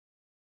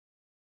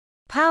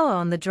Power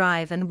on the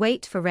drive and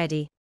wait for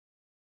ready.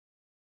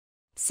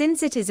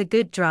 Since it is a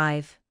good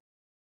drive,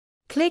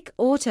 click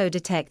Auto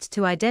Detect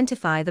to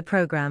identify the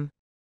program.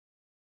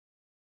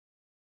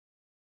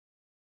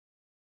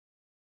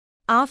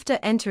 After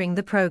entering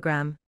the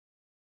program,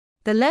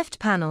 the left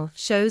panel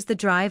shows the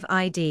drive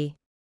ID.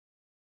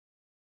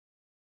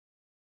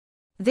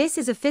 This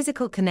is a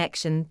physical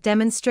connection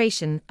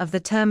demonstration of the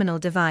terminal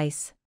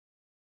device.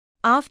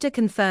 After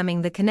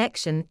confirming the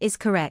connection is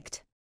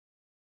correct,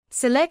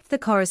 select the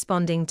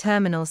corresponding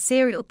terminal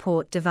serial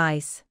port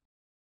device.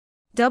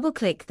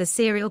 Double-click the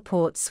serial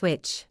port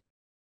switch.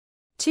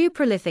 Two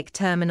prolific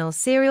terminal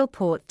serial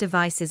port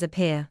devices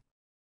appear.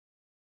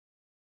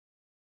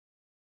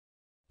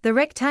 The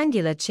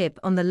rectangular chip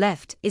on the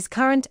left is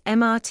current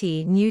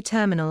MRT new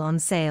terminal on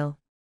sale.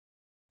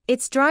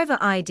 Its driver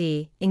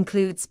ID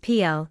includes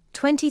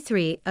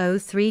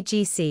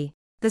PL2303GC.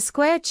 The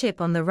square chip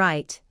on the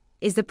right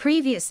is the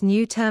previous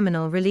new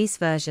terminal release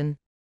version.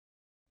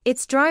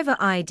 Its driver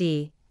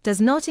ID does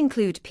not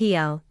include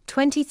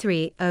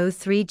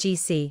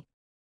PL2303GC.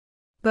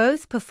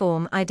 Both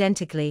perform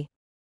identically,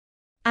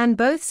 and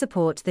both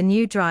support the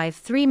new drive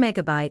 3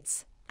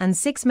 MB and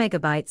 6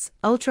 MB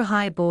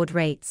ultra-high baud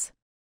rates.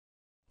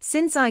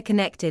 Since I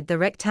connected the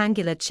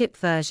rectangular chip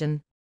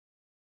version,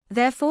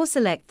 therefore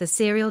select the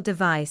serial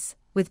device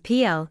with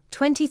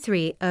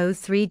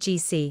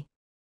PL2303GC.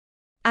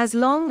 As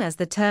long as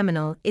the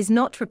terminal is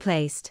not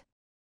replaced,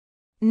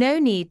 no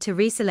need to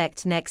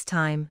reselect next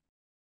time.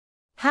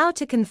 How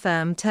to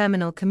confirm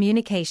terminal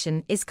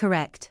communication is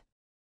correct.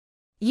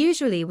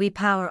 Usually we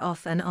power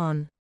off and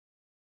on.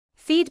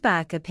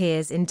 Feedback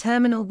appears in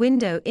terminal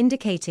window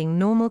indicating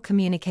normal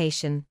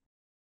communication.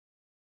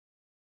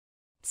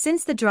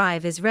 Since the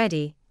drive is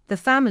ready, the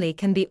family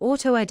can be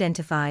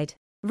auto-identified.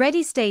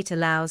 Ready state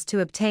allows to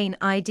obtain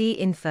ID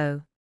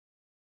info.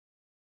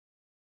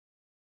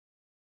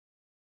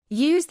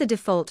 Use the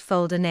default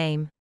folder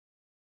name.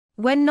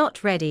 When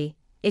not ready,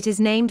 it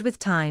is named with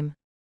time.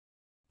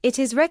 It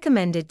is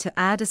recommended to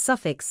add a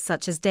suffix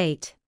such as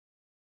date.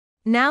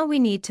 Now we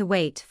need to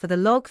wait for the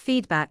log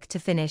feedback to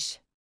finish.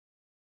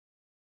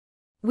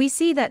 We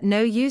see that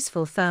no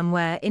useful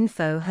firmware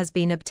info has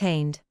been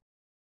obtained.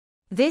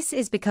 This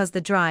is because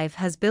the drive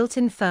has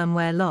built-in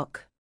firmware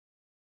lock.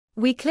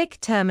 We click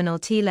Terminal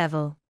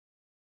T-Level.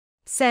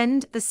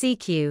 Send the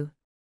CQ.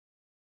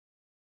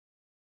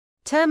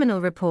 Terminal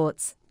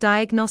reports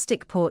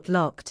diagnostic port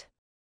locked,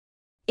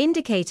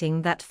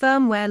 indicating that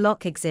firmware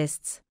lock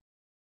exists.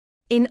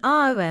 In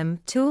ROM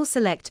tool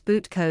select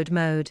bootcode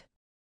mode.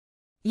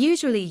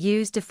 Usually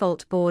use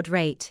default baud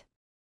rate.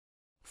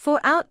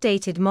 For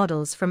outdated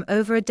models from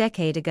over a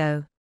decade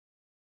ago,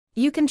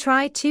 you can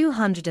try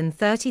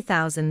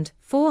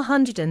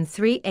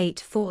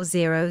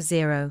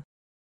 230,403.8400.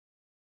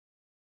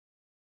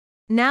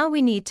 Now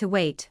we need to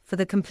wait for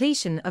the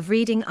completion of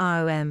reading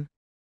ROM.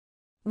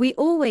 We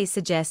always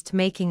suggest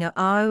making a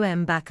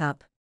ROM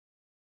backup.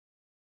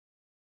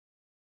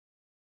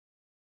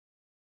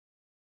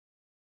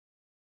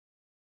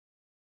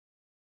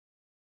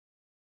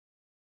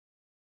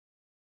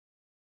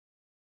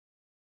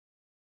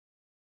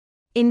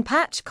 In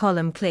patch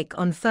column click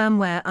on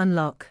Firmware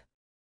Unlock.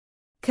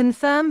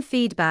 Confirm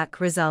feedback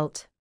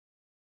result.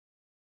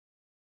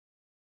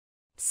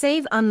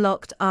 Save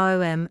unlocked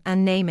ROM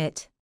and name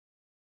it.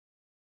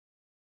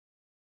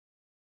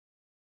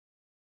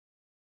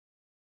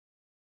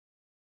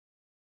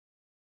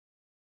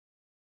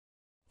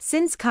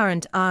 Since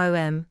current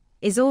ROM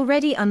is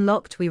already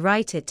unlocked, we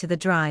write it to the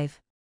drive.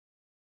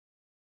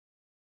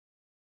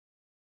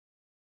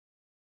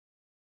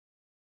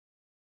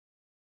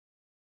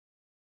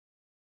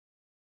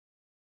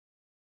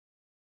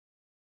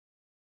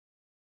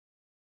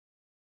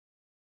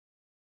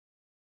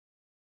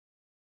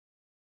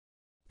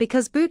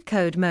 Because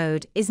bootcode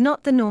mode is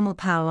not the normal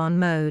power on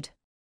mode,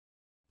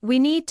 we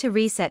need to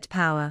reset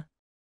power.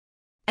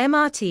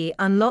 MRT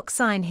unlock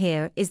sign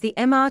here is the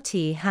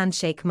MRT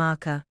handshake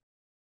marker.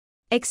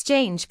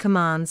 Exchange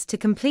commands to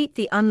complete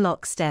the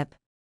unlock step.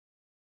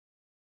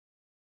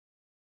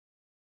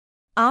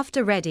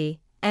 After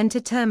ready,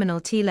 enter terminal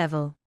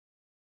T-level.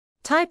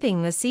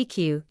 Typing the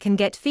CQ can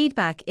get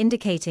feedback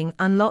indicating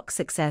unlock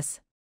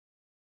success.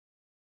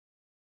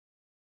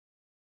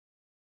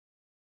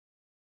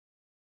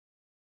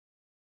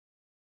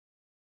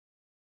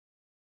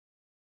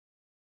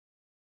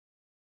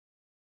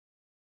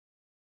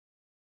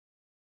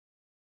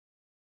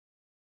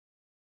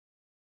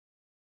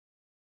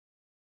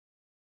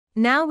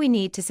 Now we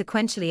need to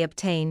sequentially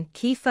obtain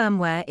key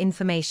firmware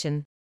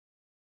information.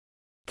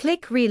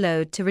 Click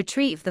Reload to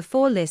retrieve the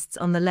 4 lists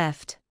on the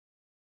left.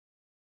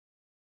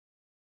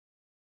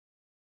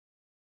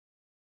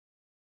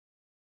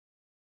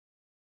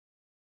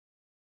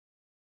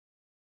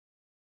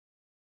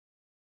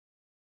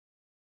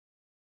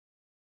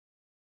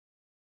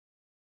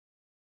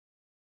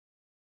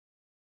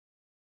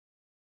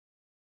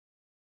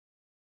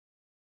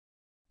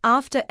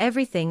 After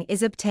everything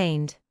is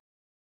obtained,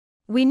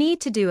 we need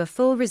to do a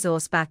full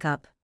resource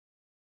backup.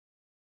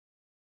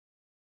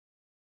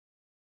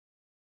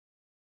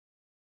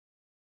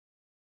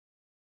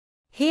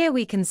 Here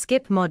we can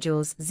skip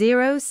modules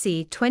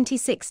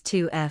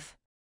 0C262F.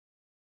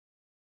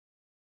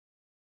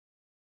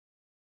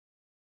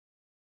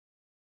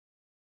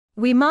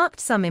 We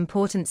marked some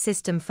important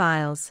system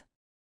files.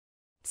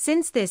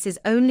 Since this is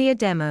only a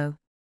demo,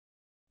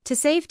 to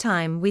save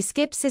time we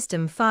skip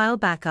system file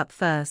backup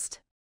first.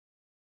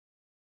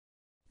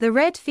 The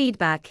red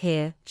feedback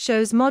here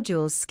shows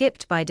modules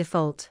skipped by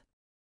default.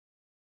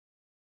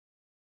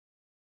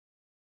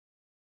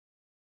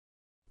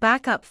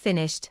 Backup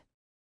finished.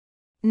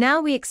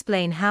 Now we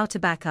explain how to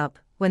backup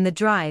when the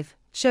drive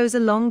shows a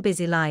long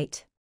busy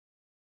light.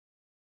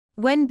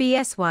 When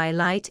BSY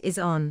light is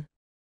on,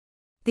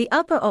 the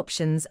upper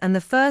options and the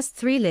first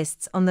three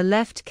lists on the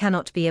left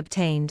cannot be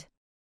obtained.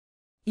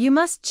 You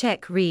must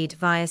check Read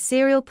via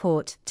serial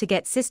port to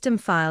get system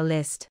file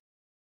list.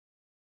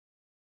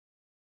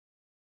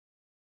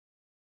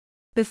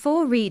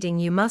 Before reading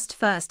you must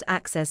first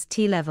access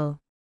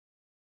T-level.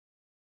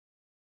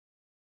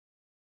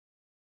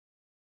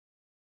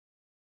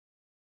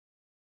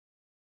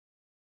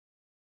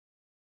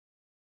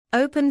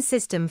 Open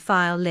system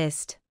file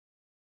list.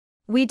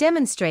 We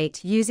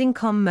demonstrate using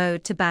COM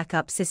mode to back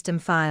up system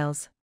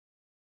files.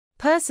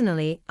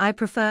 Personally, I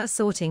prefer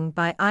sorting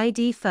by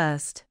ID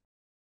first.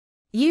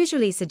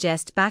 Usually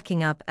suggest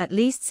backing up at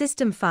least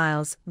system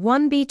files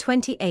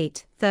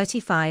 1B28,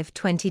 35,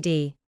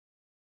 20D.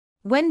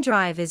 When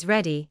drive is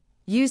ready,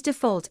 use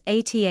default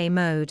ATA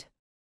mode.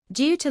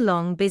 Due to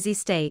long busy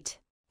state,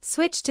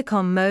 switch to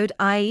COM mode,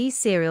 i.e.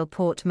 serial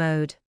port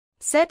mode.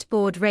 Set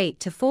baud rate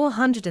to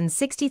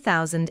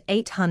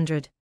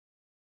 460,800.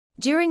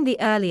 During the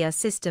earlier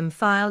system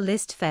file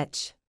list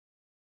fetch,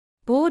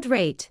 baud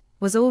rate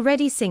was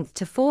already synced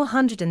to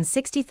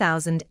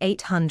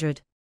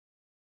 460,800.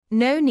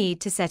 No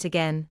need to set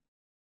again.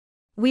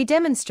 We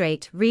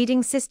demonstrate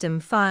reading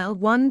system file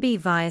 1B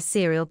via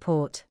serial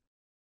port.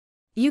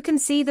 You can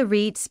see the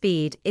read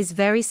speed is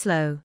very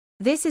slow.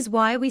 This is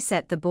why we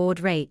set the baud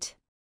rate.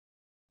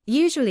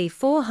 Usually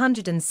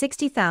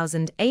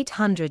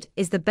 460,800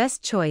 is the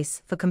best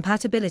choice for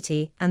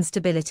compatibility and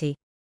stability.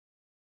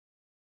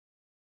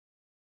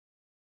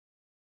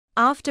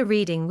 After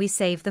reading we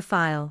save the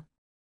file.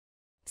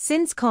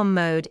 Since COM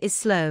mode is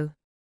slow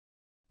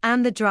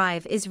and the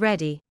drive is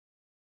ready,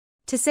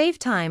 to save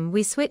time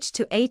we switch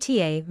to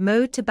ATA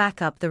mode to back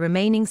up the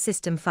remaining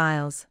system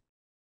files.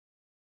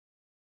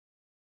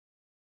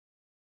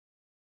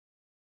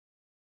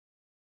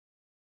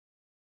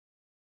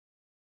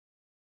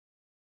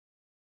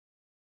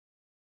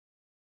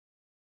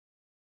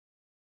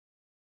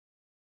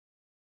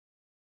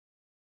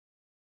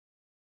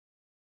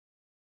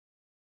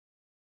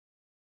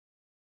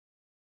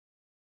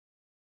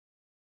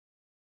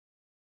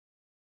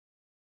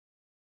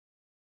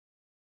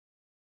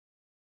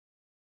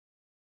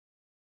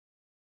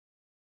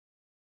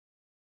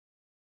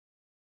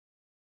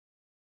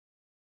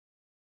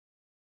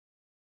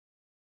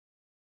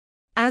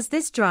 As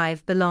this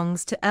drive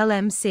belongs to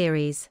LM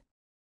series,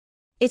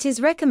 it is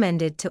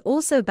recommended to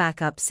also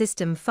back up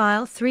system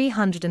file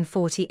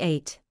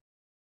 348.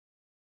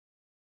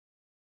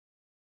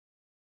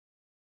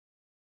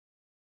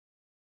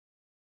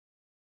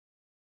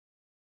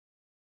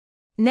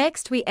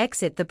 Next we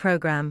exit the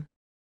program.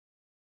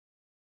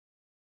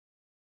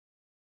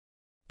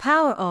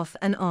 Power off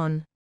and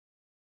on.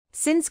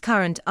 Since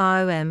current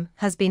ROM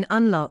has been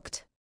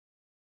unlocked,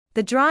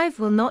 the drive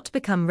will not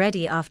become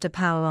ready after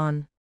power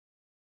on.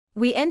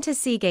 We enter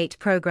Seagate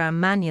program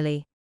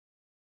manually.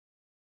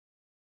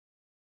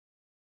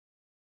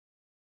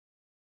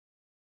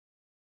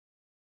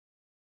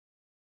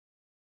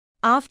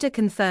 After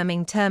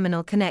confirming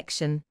terminal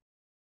connection,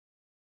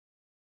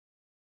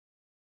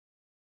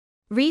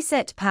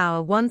 reset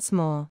power once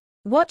more.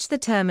 Watch the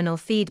terminal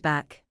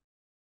feedback.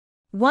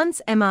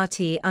 Once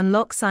MRT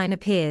unlock sign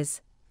appears,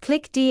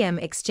 click DM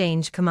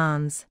exchange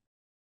commands.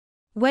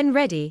 When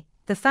ready,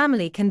 the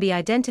family can be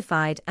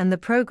identified and the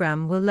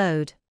program will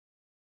load.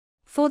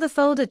 For the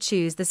folder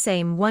choose the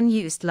same one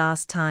used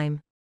last time.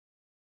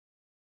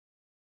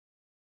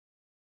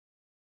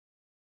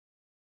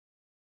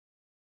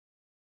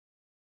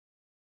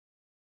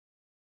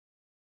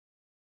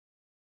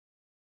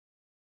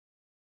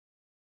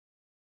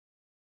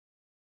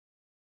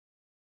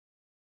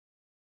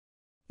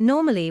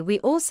 Normally we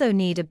also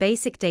need a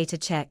basic data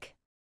check.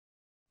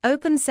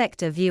 Open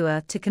Sector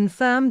Viewer to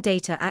confirm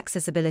data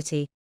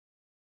accessibility.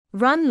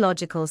 Run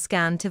logical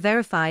scan to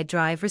verify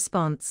drive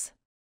response.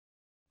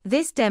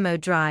 This demo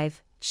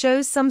drive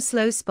shows some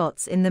slow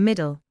spots in the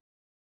middle.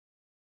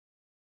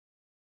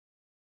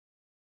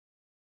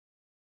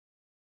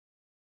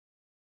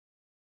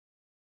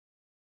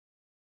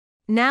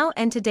 Now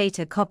enter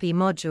data copy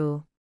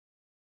module.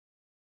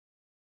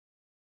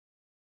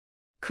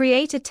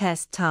 Create a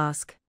test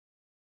task.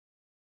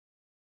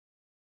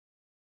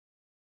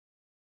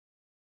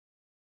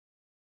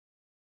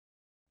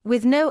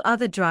 With no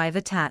other drive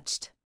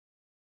attached.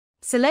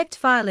 Select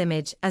file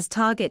image as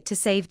target to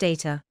save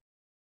data.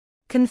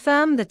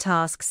 Confirm the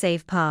task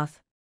save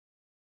path.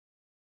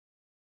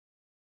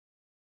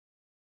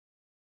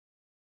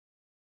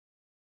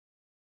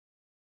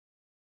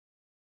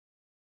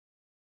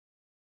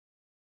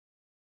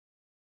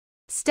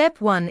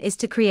 Step 1 is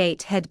to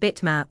create head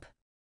bitmap.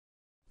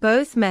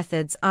 Both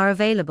methods are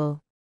available.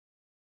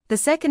 The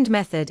second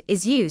method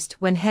is used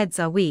when heads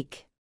are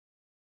weak.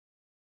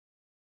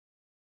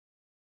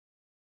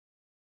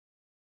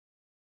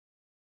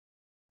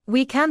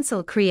 We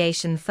cancel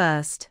creation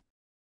first.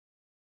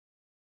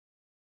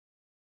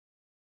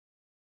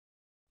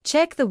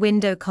 Check the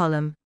window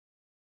column.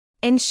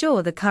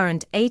 Ensure the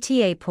current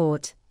ATA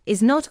port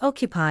is not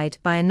occupied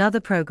by another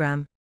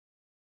program.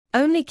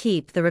 Only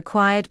keep the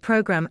required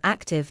program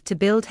active to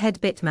build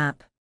head bitmap.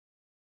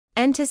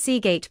 Enter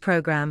Seagate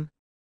program.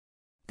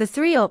 The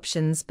three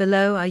options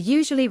below are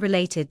usually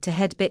related to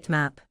head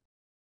bitmap.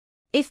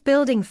 If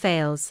building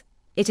fails,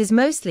 it is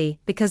mostly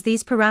because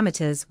these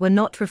parameters were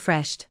not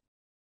refreshed.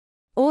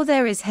 Or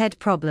there is head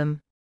problem.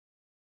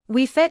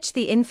 We fetch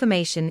the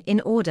information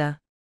in order.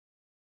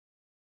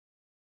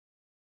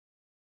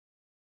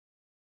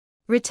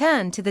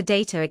 Return to the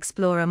Data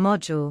Explorer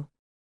module.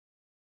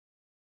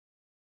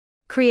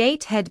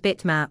 Create head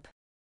bitmap.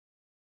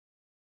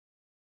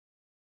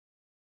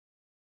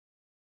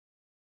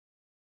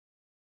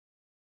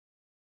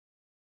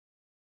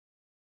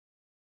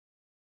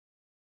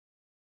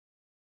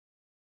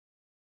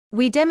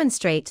 We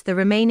demonstrate the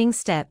remaining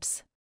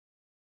steps.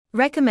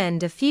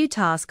 Recommend a few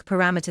task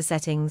parameter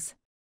settings.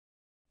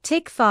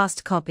 Tick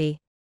fast copy.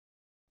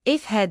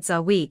 If heads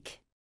are weak,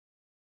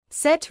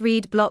 set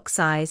read block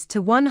size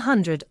to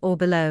 100 or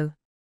below.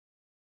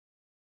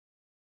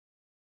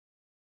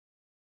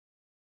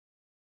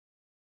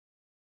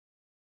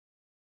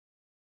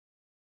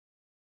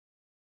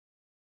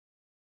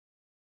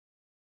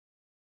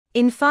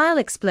 In File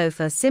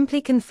Explorer,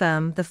 simply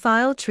confirm the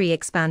file tree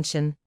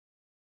expansion.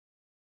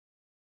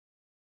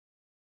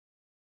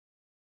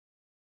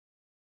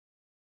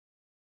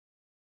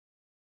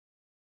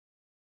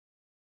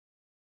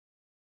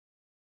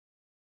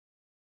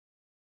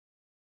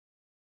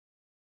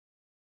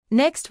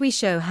 Next, we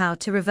show how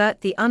to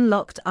revert the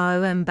unlocked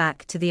ROM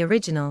back to the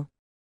original.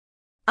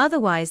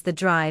 Otherwise, the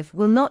drive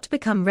will not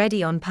become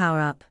ready on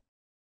power-up.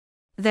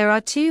 There are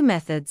two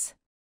methods.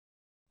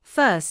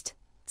 First,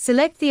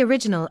 select the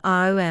original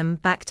ROM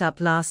backed up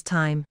last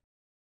time.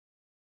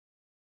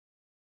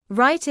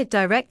 Write it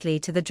directly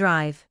to the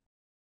drive.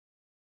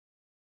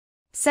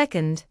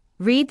 Second,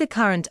 read the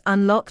current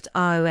unlocked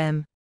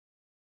ROM.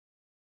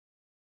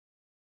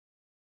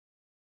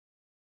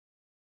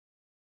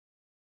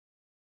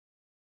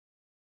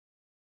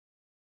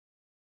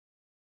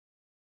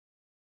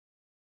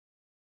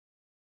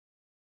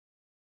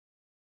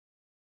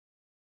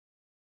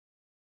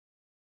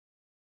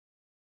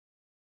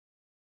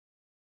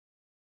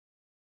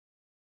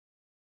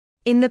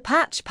 In the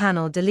patch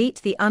panel,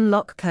 delete the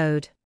unlock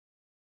code.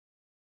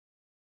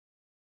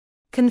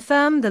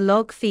 Confirm the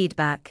log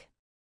feedback.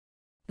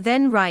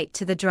 Then write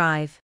to the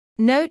drive.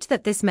 Note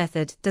that this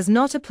method does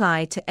not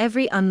apply to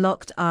every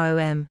unlocked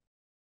ROM.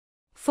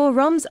 For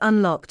ROMs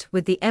unlocked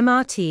with the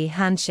MRT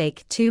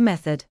Handshake 2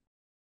 method,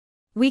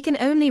 we can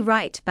only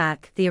write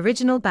back the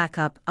original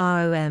backup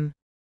ROM.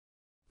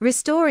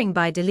 Restoring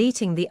by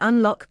deleting the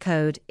unlock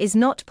code is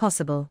not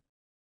possible.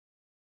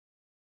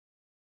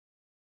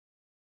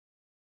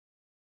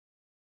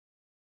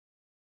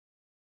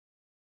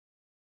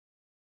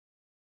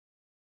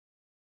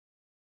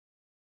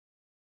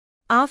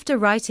 After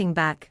writing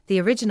back the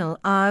original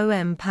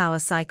ROM, power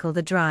cycle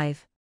the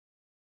drive.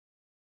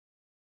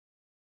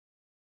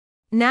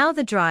 Now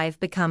the drive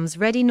becomes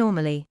ready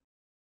normally.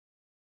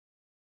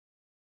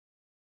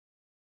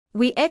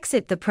 We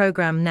exit the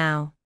program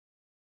now.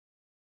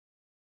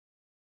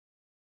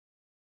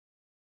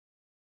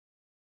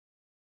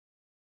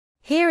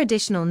 Here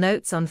additional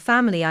notes on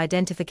family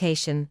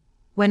identification.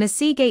 When a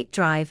Seagate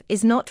drive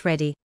is not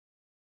ready,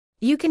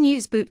 you can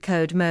use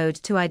bootcode mode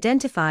to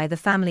identify the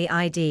family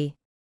ID.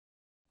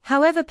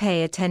 However,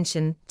 pay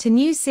attention to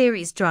new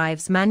series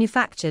drives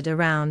manufactured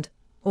around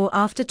or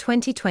after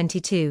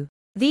 2022.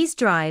 These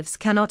drives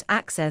cannot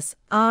access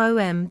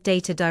ROM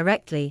data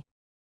directly.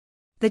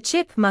 The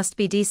chip must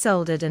be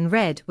desoldered and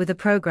read with a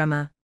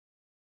programmer.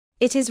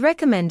 It is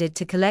recommended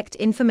to collect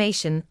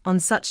information on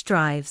such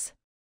drives,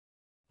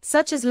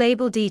 such as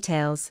label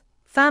details,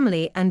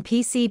 family and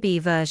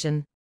PCB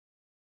version.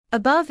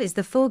 Above is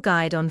the full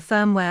guide on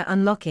firmware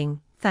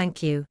unlocking.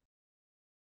 Thank you.